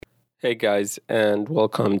Hey guys, and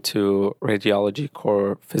welcome to Radiology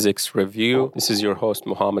Core Physics Review. This is your host,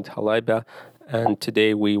 Mohammed Halaiba, and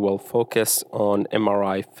today we will focus on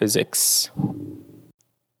MRI physics.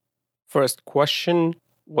 First question,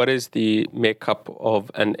 what is the makeup of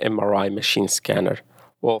an MRI machine scanner?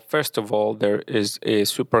 Well, first of all, there is a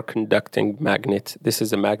superconducting magnet. This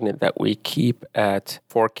is a magnet that we keep at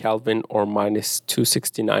 4 Kelvin or minus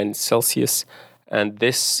 269 Celsius. And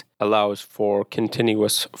this allows for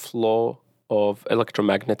continuous flow of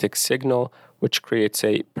electromagnetic signal, which creates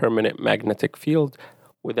a permanent magnetic field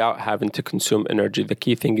without having to consume energy. The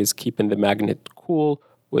key thing is keeping the magnet cool,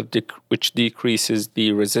 which decreases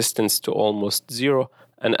the resistance to almost zero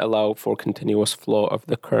and allow for continuous flow of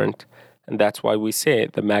the current. And that's why we say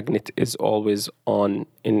the magnet is always on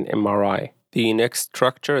in MRI. The next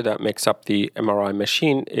structure that makes up the MRI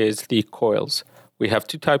machine is the coils. We have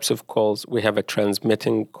two types of coils. We have a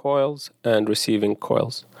transmitting coils and receiving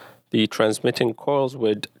coils. The transmitting coils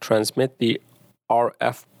would transmit the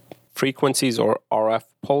RF frequencies or RF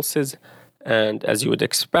pulses, and as you would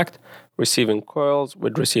expect, receiving coils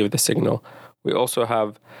would receive the signal. We also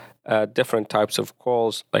have different types of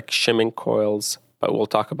coils like shimming coils, but we'll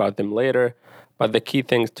talk about them later. But the key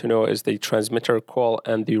thing to know is the transmitter coil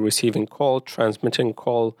and the receiving coil. Transmitting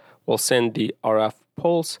coil will send the RF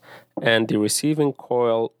pulse, and the receiving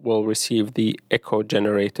coil will receive the echo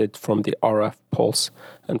generated from the RF pulse.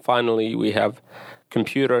 And finally, we have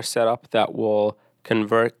computer setup that will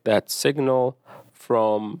convert that signal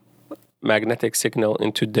from magnetic signal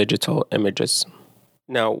into digital images.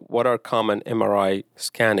 Now, what are common MRI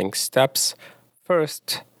scanning steps?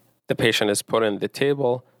 First, the patient is put in the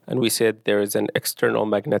table, and we said there is an external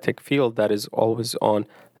magnetic field that is always on.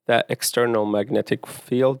 That external magnetic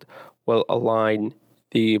field will align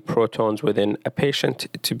the protons within a patient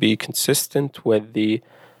to be consistent with the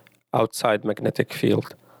outside magnetic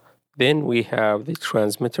field. Then we have the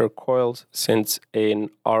transmitter coils sends an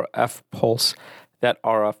RF pulse. That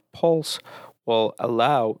RF pulse will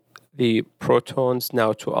allow the protons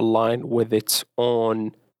now to align with its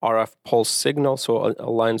own RF pulse signal, so it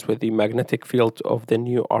aligns with the magnetic field of the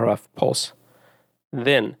new RF pulse.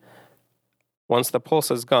 Then, once the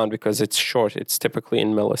pulse is gone, because it's short, it's typically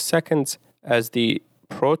in milliseconds, as the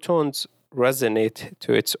protons resonate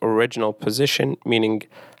to its original position, meaning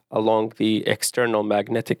along the external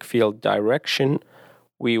magnetic field direction,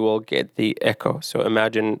 we will get the echo. So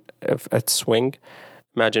imagine if at swing,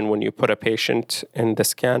 imagine when you put a patient in the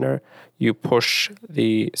scanner, you push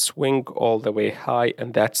the swing all the way high,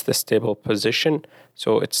 and that's the stable position.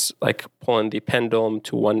 So it's like pulling the pendulum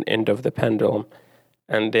to one end of the pendulum.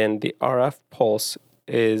 And then the RF pulse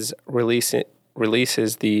is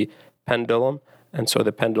releases the pendulum, and so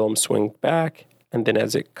the pendulum swings back, and then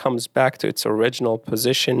as it comes back to its original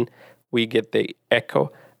position, we get the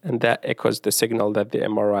echo, and that echoes the signal that the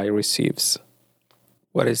MRI receives.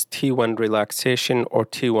 What is T1 relaxation or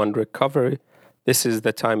T1 recovery? This is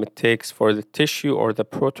the time it takes for the tissue or the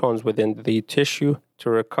protons within the tissue to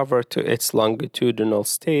recover to its longitudinal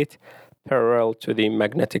state parallel to the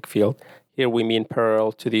magnetic field. Here we mean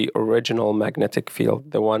parallel to the original magnetic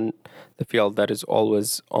field, the field that is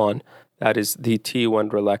always on. That is the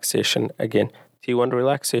T1 relaxation. Again, T1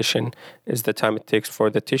 relaxation is the time it takes for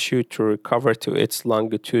the tissue to recover to its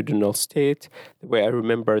longitudinal state. The way I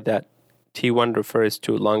remember that T1 refers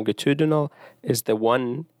to longitudinal is the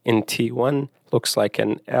one in T1 looks like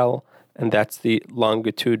an L, and that's the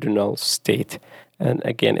longitudinal state. And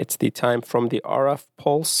again, it's the time from the RF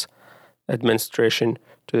pulse administration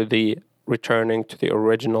to the returning to the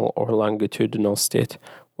original or longitudinal state.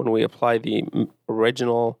 When we apply the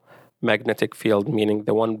original magnetic field, meaning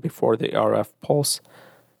the one before the RF pulse,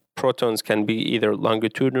 protons can be either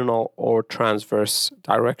longitudinal or transverse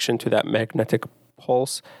direction to that magnetic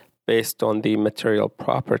pulse based on the material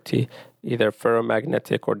property, either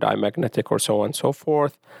ferromagnetic or diamagnetic or so on and so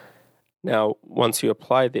forth. Now, once you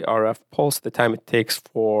apply the RF pulse, the time it takes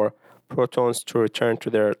for protons to return to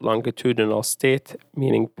their longitudinal state,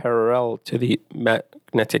 meaning parallel to the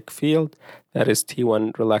magnetic field, that is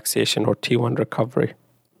T1 relaxation or T1 recovery.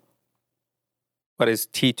 What is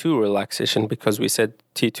T2 relaxation? Because we said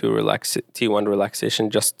T1 relaxation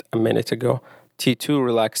just a minute ago. T2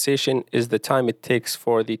 relaxation is the time it takes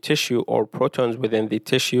for the tissue or protons within the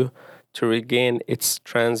tissue to regain its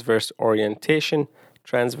transverse orientation.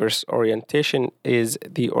 Transverse orientation is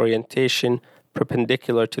the orientation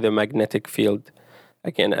perpendicular to the magnetic field.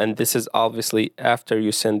 Again, and this is obviously after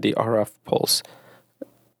you send the RF pulse.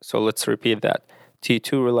 So let's repeat that.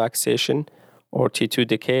 T2 relaxation or T2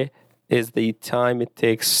 decay is the time it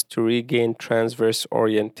takes to regain transverse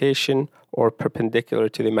orientation or perpendicular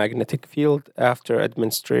to the magnetic field after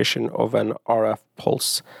administration of an RF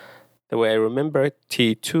pulse. The way I remember it,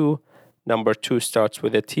 T2, number 2 starts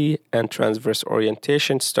with a T, and transverse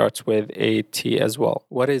orientation starts with a T as well.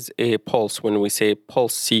 What is a pulse when we say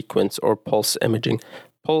pulse sequence or pulse imaging?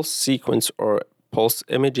 Pulse sequence or pulse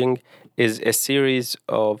imaging is a series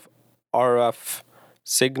of RF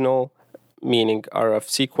signal, meaning RF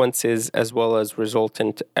sequences, as well as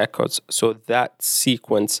resultant echoes. So that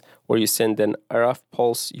sequence where you send an RF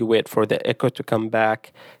pulse, you wait for the echo to come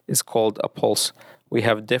back, is called a pulse. We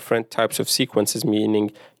have different types of sequences,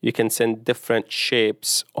 meaning you can send different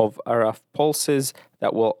shapes of RF pulses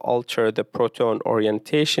that will alter the proton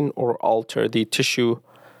orientation or alter the tissue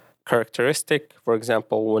characteristic. For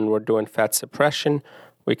example, when we're doing fat suppression,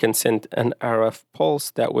 we can send an RF pulse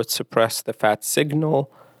that would suppress the fat signal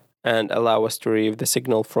and allow us to relieve the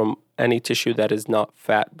signal from any tissue that is not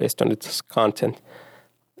fat based on its content.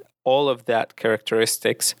 All of that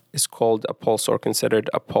characteristics is called a pulse or considered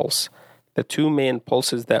a pulse. The two main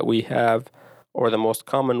pulses that we have, or the most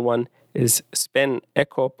common one, is spin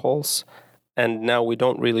echo pulse. And now we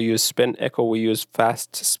don't really use spin echo, we use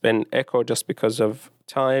fast spin echo just because of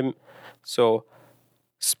time. So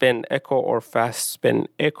spin echo or fast spin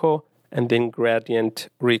echo, and then gradient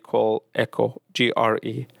recall echo,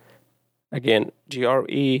 GRE. Again,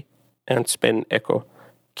 GRE and spin echo.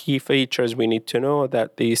 Key features we need to know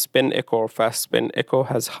that the spin echo or fast spin echo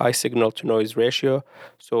has high signal to noise ratio,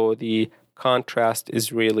 so the contrast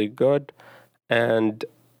is really good, and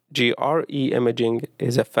GRE imaging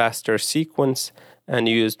is a faster sequence and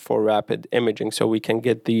used for rapid imaging, so we can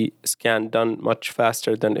get the scan done much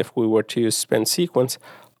faster than if we were to use spin sequence.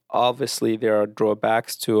 Obviously, there are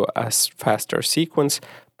drawbacks to a faster sequence,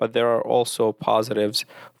 but there are also positives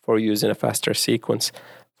for using a faster sequence.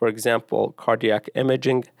 For example, cardiac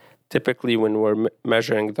imaging, typically when we're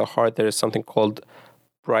measuring the heart, there is something called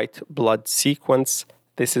bright blood sequence.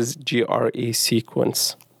 This is GRE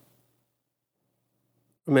sequence.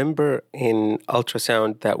 Remember in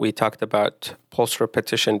ultrasound that we talked about pulse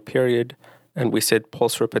repetition period, and we said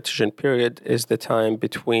pulse repetition period is the time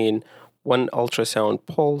between one ultrasound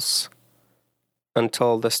pulse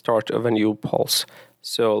until the start of a new pulse.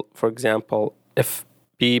 So, for example, if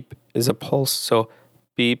beep is a pulse, so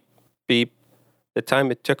beep, beep, the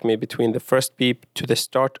time it took me between the first beep to the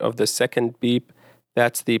start of the second beep,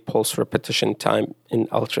 that's the pulse repetition time in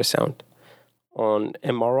ultrasound. On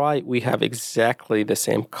MRI, we have exactly the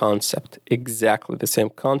same concept,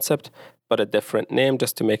 but a different name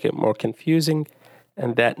just to make it more confusing.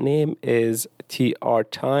 And that name is TR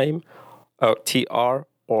time, TR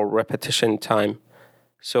or repetition time.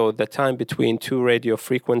 So the time between two radio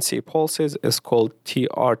frequency pulses is called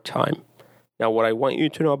TR time. Now, what I want you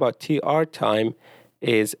to know about TR time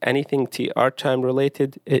is anything TR time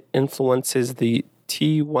related, it influences the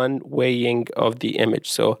T1 weighing of the image.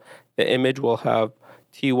 So the image will have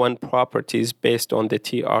T1 properties based on the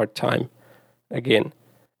TR time. Again,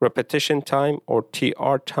 repetition time or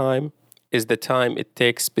TR time is the time it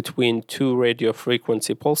takes between two radio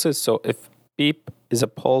frequency pulses. So if beep is a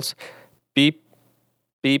pulse, beep,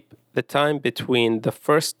 beep, the time between the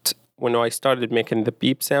first, when I started making the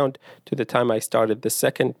beep sound, to the time I started the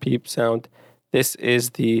second beep sound, this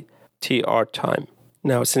is the TR time.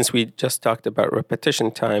 Now, since we just talked about repetition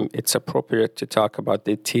time, it's appropriate to talk about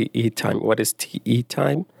the TE time. What is TE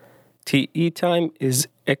time? TE time is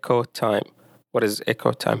echo time. What is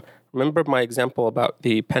echo time? Remember my example about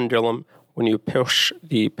the pendulum? When you push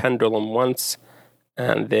the pendulum once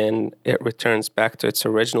and then it returns back to its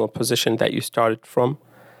original position that you started from,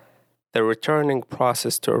 the returning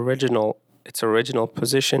process to its original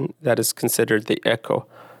position, that is considered the echo,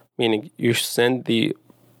 meaning you send the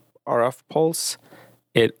RF pulse,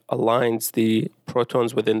 it aligns the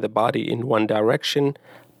protons within the body in one direction,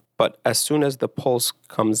 but as soon as the pulse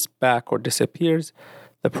comes back or disappears,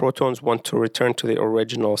 the protons want to return to the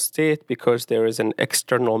original state because there is an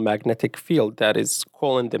external magnetic field that is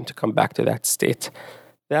calling them to come back to that state.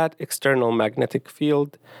 That external magnetic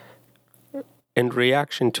field, in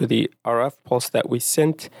reaction to the RF pulse that we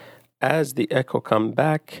sent, as the echo come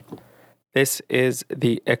back, this is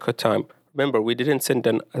the echo time. Remember, we didn't send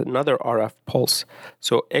another RF pulse,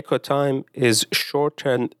 so echo time is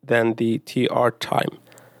shorter than the TR time.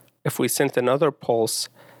 If we sent another pulse,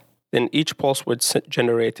 then each pulse would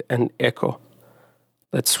generate an echo.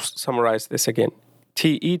 Let's summarize this again.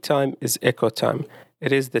 TE time is echo time.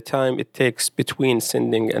 It is the time it takes between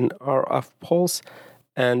sending an RF pulse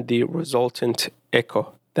and the resultant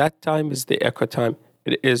echo. That time is the echo time.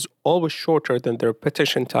 It is always shorter than the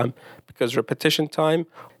repetition time because repetition time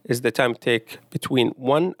is the time take between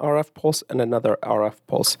one RF pulse and another RF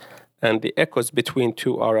pulse, and the echo is between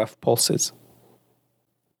two RF pulses.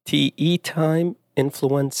 TE time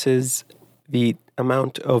influences the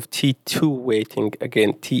amount of T2 weighting.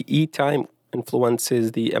 Again, TE time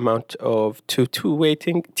influences the amount of T2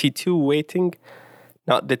 weighting,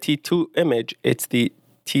 not the T2 image, it's the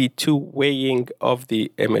T2 weighing of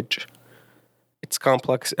the image. It's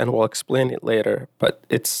complex and we'll explain it later, but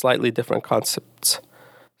it's slightly different concepts.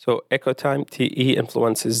 So echo time, TE,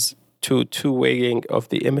 influences T2 weighing of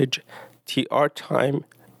the image. TR time,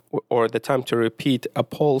 or the time to repeat a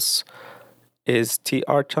pulse, is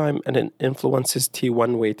TR time, and it influences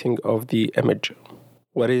T1 weighting of the image.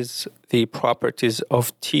 What is the properties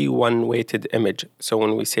of T1 weighted image? So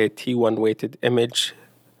when we say T1 weighted image,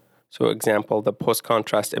 so example, the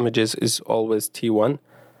post-contrast images is always T1,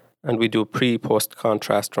 and we do pre-post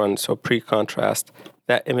contrast run. So pre-contrast,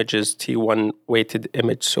 that image is T1 weighted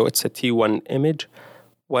image, so it's a T1 image.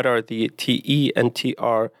 What are the TE and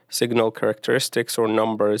TR signal characteristics or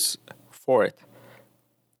numbers for it?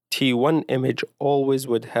 T1 image always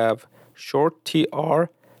would have short TR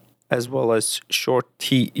as well as short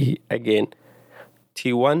TE. Again,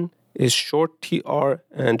 T1 is short TR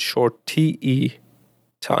and short TE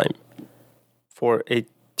time. For a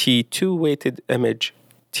T2 weighted image,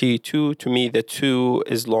 T2, to me, the 2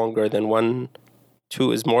 is longer than 1.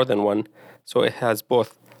 2 is more than 1. So it has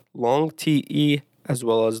both long TE as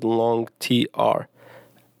well as long TR.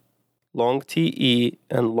 Long TE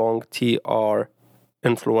and long TR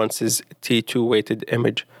influences T2 weighted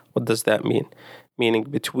image. What does that mean? Meaning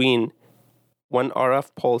between one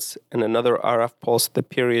RF pulse and another RF pulse, the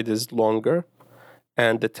period is longer.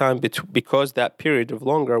 And the time because that period of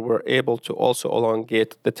longer, we're able to also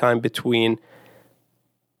elongate the time between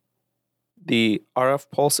the RF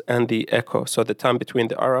pulse and the echo. So the time between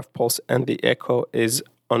the RF pulse and the echo is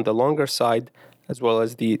on the longer side, as well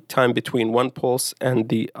as the time between one pulse and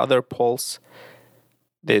the other pulse.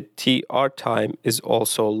 The TR time is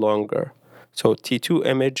also longer. So T2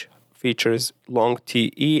 image features long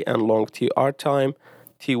TE and long TR time.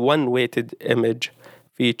 T1 weighted image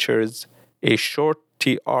features a short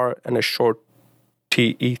TR and a short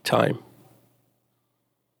TE time.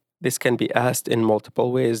 This can be asked in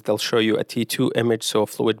multiple ways. They'll show you a T2 image, so a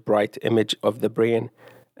fluid bright image of the brain,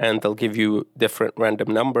 and they'll give you different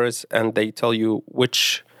random numbers, and they tell you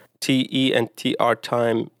which TE and TR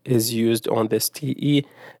time is used on this TE.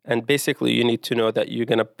 And basically, you need to know that you're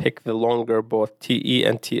going to pick the longer both TE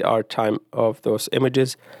and TR time of those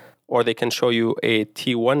images, or they can show you a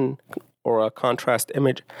T1 or a contrast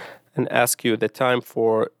image and ask you the time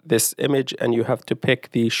for this image, and you have to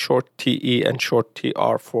pick the short TE and short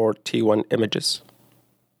TR for T1 images.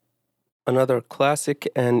 Another classic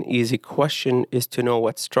and easy question is to know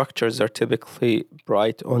what structures are typically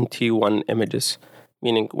bright on T1 images,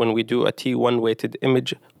 meaning when we do a T1 weighted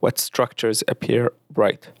image, what structures appear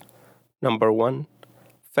bright. Number 1,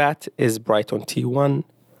 fat is bright on T1.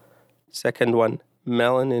 Second one,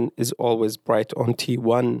 melanin is always bright on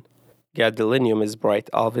T1. Gadolinium is bright,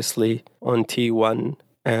 obviously, on T1,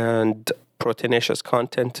 and proteinaceous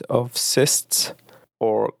content of cysts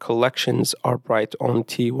or collections are bright on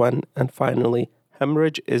T1. And finally,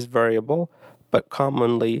 hemorrhage is variable, but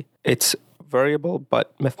commonly it's variable,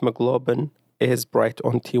 but methemoglobin is bright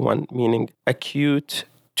on T1, meaning acute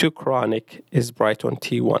to chronic is bright on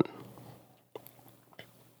T1.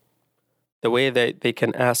 The way that they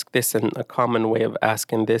can ask this, and a common way of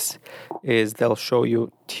asking this, is they'll show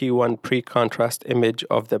you T1 pre-contrast image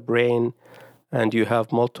of the brain, and you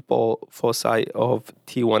have multiple foci of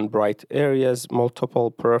T1 bright areas, multiple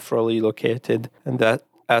peripherally located, and that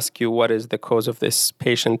ask you what is the cause of this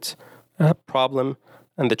patient problem,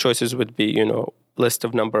 and the choices would be, list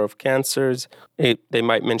of number of cancers. They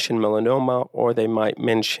might mention melanoma, or they might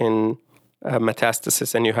mention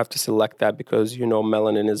metastasis, and you have to select that because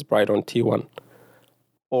melanin is bright on T1.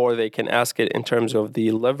 Or they can ask it in terms of the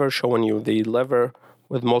liver, showing you the liver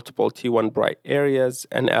with multiple T1 bright areas,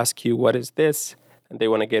 and ask you what is this, and they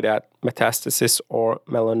want to get at metastasis or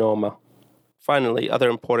melanoma. Finally, other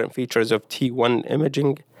important features of T1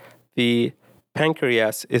 imaging: the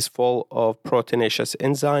pancreas is full of proteinaceous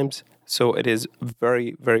enzymes, so it is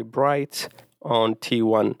very, very bright on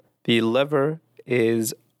T1. The liver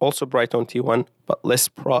is also bright on T1, but less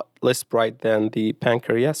bright than the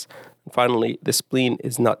pancreas. And finally, the spleen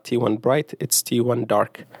is not T1 bright, it's T1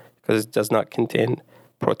 dark, because it does not contain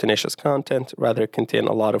proteinaceous content, rather contain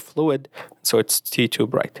a lot of fluid, so it's T2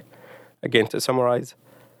 bright. Again, to summarize,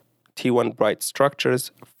 T1 bright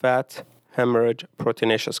structures: fat, hemorrhage,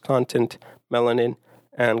 proteinaceous content, melanin,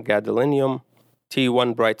 and gadolinium.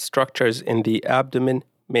 T1 bright structures in the abdomen: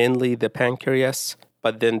 mainly the pancreas,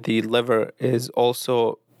 but then the liver is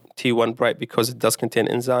also T1 bright because it does contain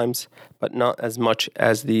enzymes, but not as much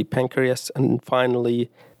as the pancreas. And finally,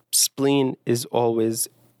 spleen is always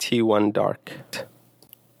T1 dark.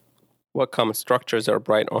 What common structures are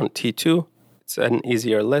bright on T2? It's an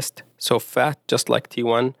easier list. So fat, just like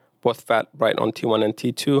T1, both fat bright on T1 and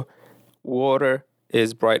T2. Water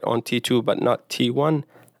is bright on T2 but not T1.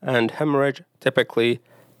 And hemorrhage, typically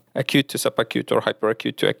acute to subacute or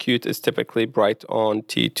hyperacute to acute, is typically bright on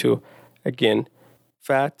T2. Again,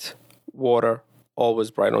 fat, water,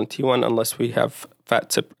 always bright on T1 unless we have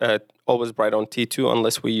always bright on T2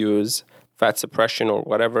 unless we use fat suppression or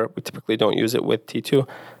whatever. We typically don't use it with T2.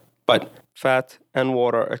 But fat and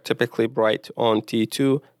water are typically bright on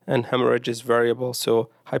T2, and hemorrhage is variable. So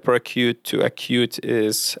hyperacute to acute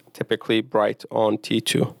is typically bright on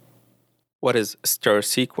T2. What is stir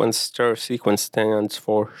sequence? Stir sequence stands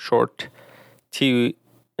for short T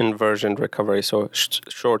inversion recovery. So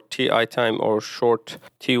short TI time or short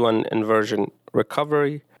T1 inversion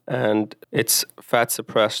recovery. And it's fat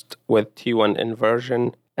suppressed with T1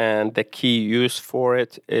 inversion. And the key use for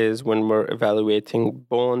it is when we're evaluating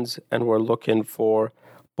bones and we're looking for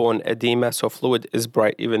bone edema. So fluid is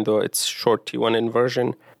bright even though it's short T1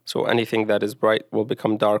 inversion. So anything that is bright will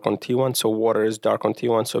become dark on T1. So water is dark on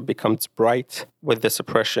T1, so it becomes bright with the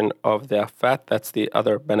suppression of the fat. That's the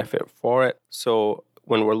other benefit for it. So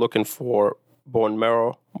when we're looking for bone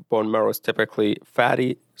marrow is typically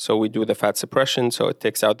fatty. So we do the fat suppression, so it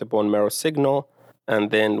takes out the bone marrow signal. And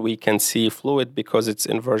then we can see fluid because it's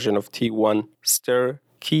inversion of T1. Stir,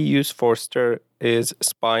 key use for stir is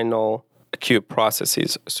spinal acute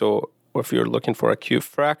processes. So if you're looking for acute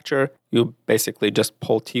fracture, you basically just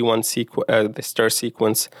pull T1 the stir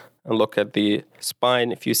sequence and look at the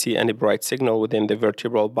spine. If you see any bright signal within the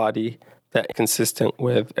vertebral body, that's consistent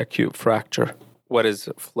with acute fracture. What is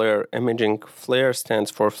FLAIR imaging? FLAIR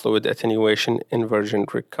stands for fluid attenuation inversion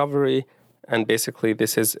recovery. And basically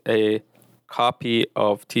this is a copy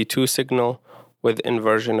of T2 signal with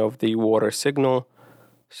inversion of the water signal.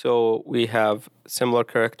 So we have similar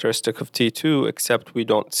characteristic of T2, except we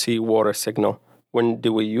don't see water signal. When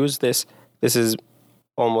do we use this? This is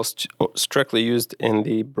almost strictly used in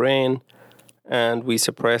the brain, and we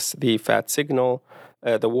suppress the fat signal,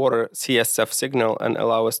 the water CSF signal, and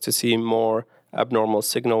allow us to see more abnormal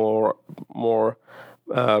signal or more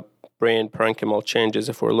brain parenchymal changes.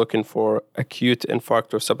 If we're looking for acute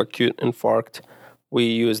infarct or subacute infarct, we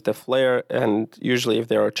use the FLAIR, and usually if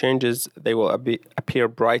there are changes, they will appear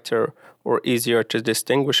brighter or easier to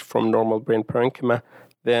distinguish from normal brain parenchyma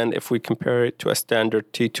than if we compare it to a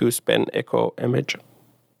standard T2 spin echo image.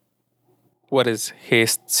 What is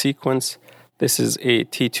HASTE sequence? This is a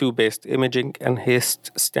T2-based imaging, and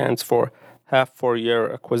HASTE stands for half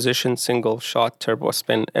Fourier acquisition single shot turbo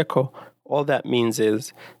spin echo. All that means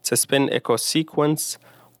is it's a spin echo sequence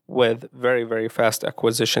with very, very fast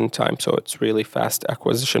acquisition time. So it's really fast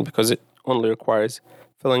acquisition because it only requires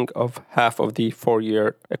filling of half of the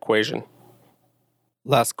Fourier equation.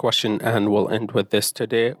 Last question, and we'll end with this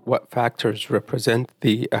today. What factors represent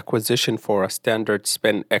the acquisition for a standard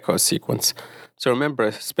spin echo sequence? So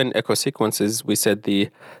remember, spin echo sequences, we said the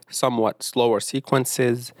somewhat slower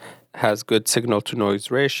sequences has good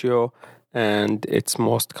signal-to-noise ratio, and it's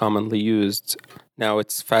most commonly used. Now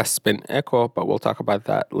it's fast spin echo, but we'll talk about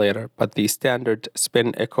that later. But the standard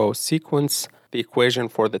spin echo sequence, the equation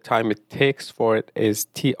for the time it takes for it is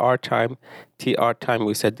TR time. TR time,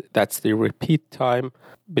 we said that's the repeat time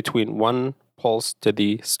between one pulse to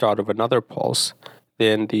the start of another pulse.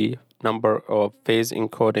 Then the number of phase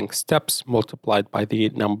encoding steps multiplied by the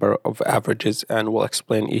number of averages, and we'll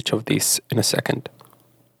explain each of these in a second.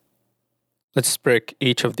 Let's break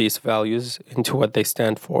each of these values into what they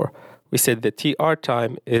stand for. We said the TR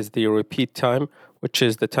time is the repeat time, which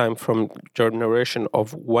is the time from generation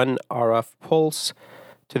of one RF pulse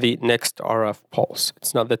to the next RF pulse.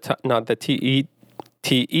 It's not the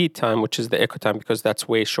TE time, which is the echo time, because that's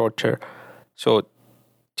way shorter. So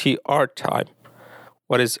TR time.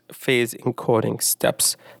 What is phase encoding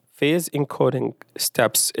steps? Phase encoding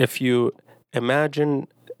steps, if you imagine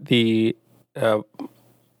the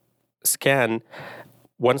scan,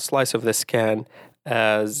 one slice of the scan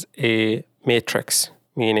as a matrix,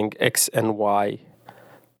 meaning X and Y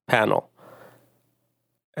panel.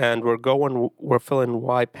 And we're filling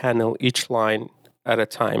Y panel each line at a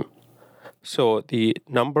time. So the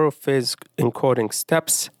number of phase encoding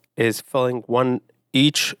steps is filling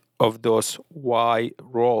each of those Y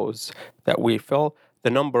rows that we fill. The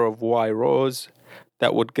number of Y rows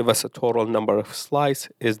that would give us a total number of slice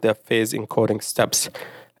is the phase encoding steps.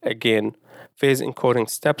 Again, phase encoding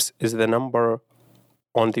steps is the number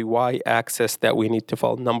on the y-axis that we need to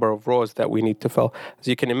fill, number of rows that we need to fill. As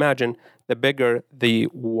you can imagine, the bigger the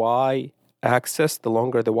y-axis, the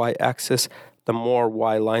longer the y-axis, the more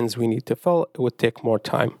y lines we need to fill. It would take more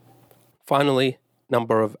time. Finally,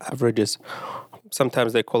 number of averages.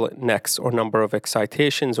 Sometimes they call it NEX, or number of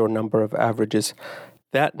excitations, or number of averages.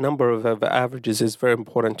 That number of averages is very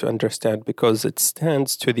important to understand because it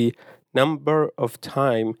stands to the number of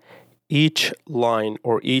time each line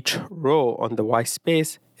or each row on the Y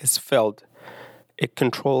space is filled. It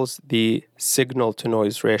controls the signal to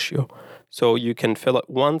noise ratio. So you can fill it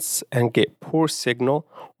once and get poor signal,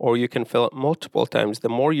 or you can fill it multiple times. The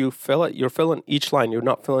more you fill it, you're filling each line. You're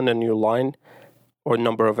not filling a new line or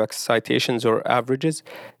number of excitations or averages.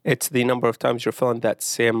 It's the number of times you're filling that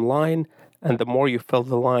same line. And the more you fill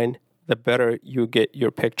the line, the better you get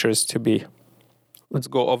your pictures to be. Let's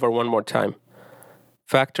go over one more time.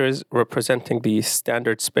 Factors representing the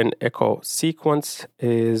standard spin echo sequence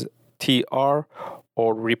is TR,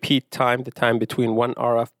 or repeat time, the time between one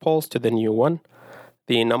RF pulse to the new one,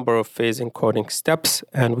 the number of phase encoding steps,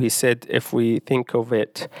 and we said if we think of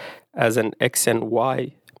it as an X and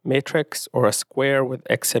Y matrix or a square with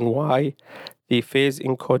X and Y, the phase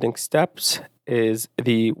encoding steps is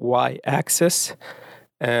the y-axis,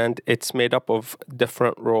 and it's made up of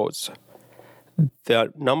different rows.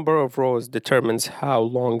 The number of rows determines how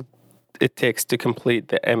long it takes to complete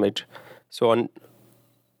the image. So a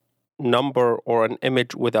number or an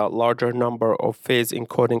image with a larger number of phase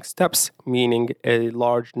encoding steps, meaning a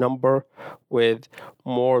large number with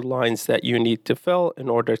more lines that you need to fill in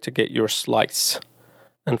order to get your slice.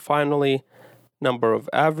 And finally, number of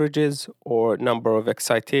averages or number of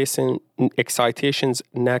excitations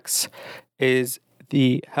next is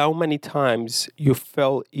the how many times you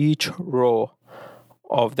fill each row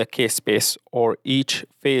of the K space or each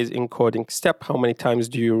phase encoding step, how many times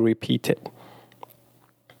do you repeat it.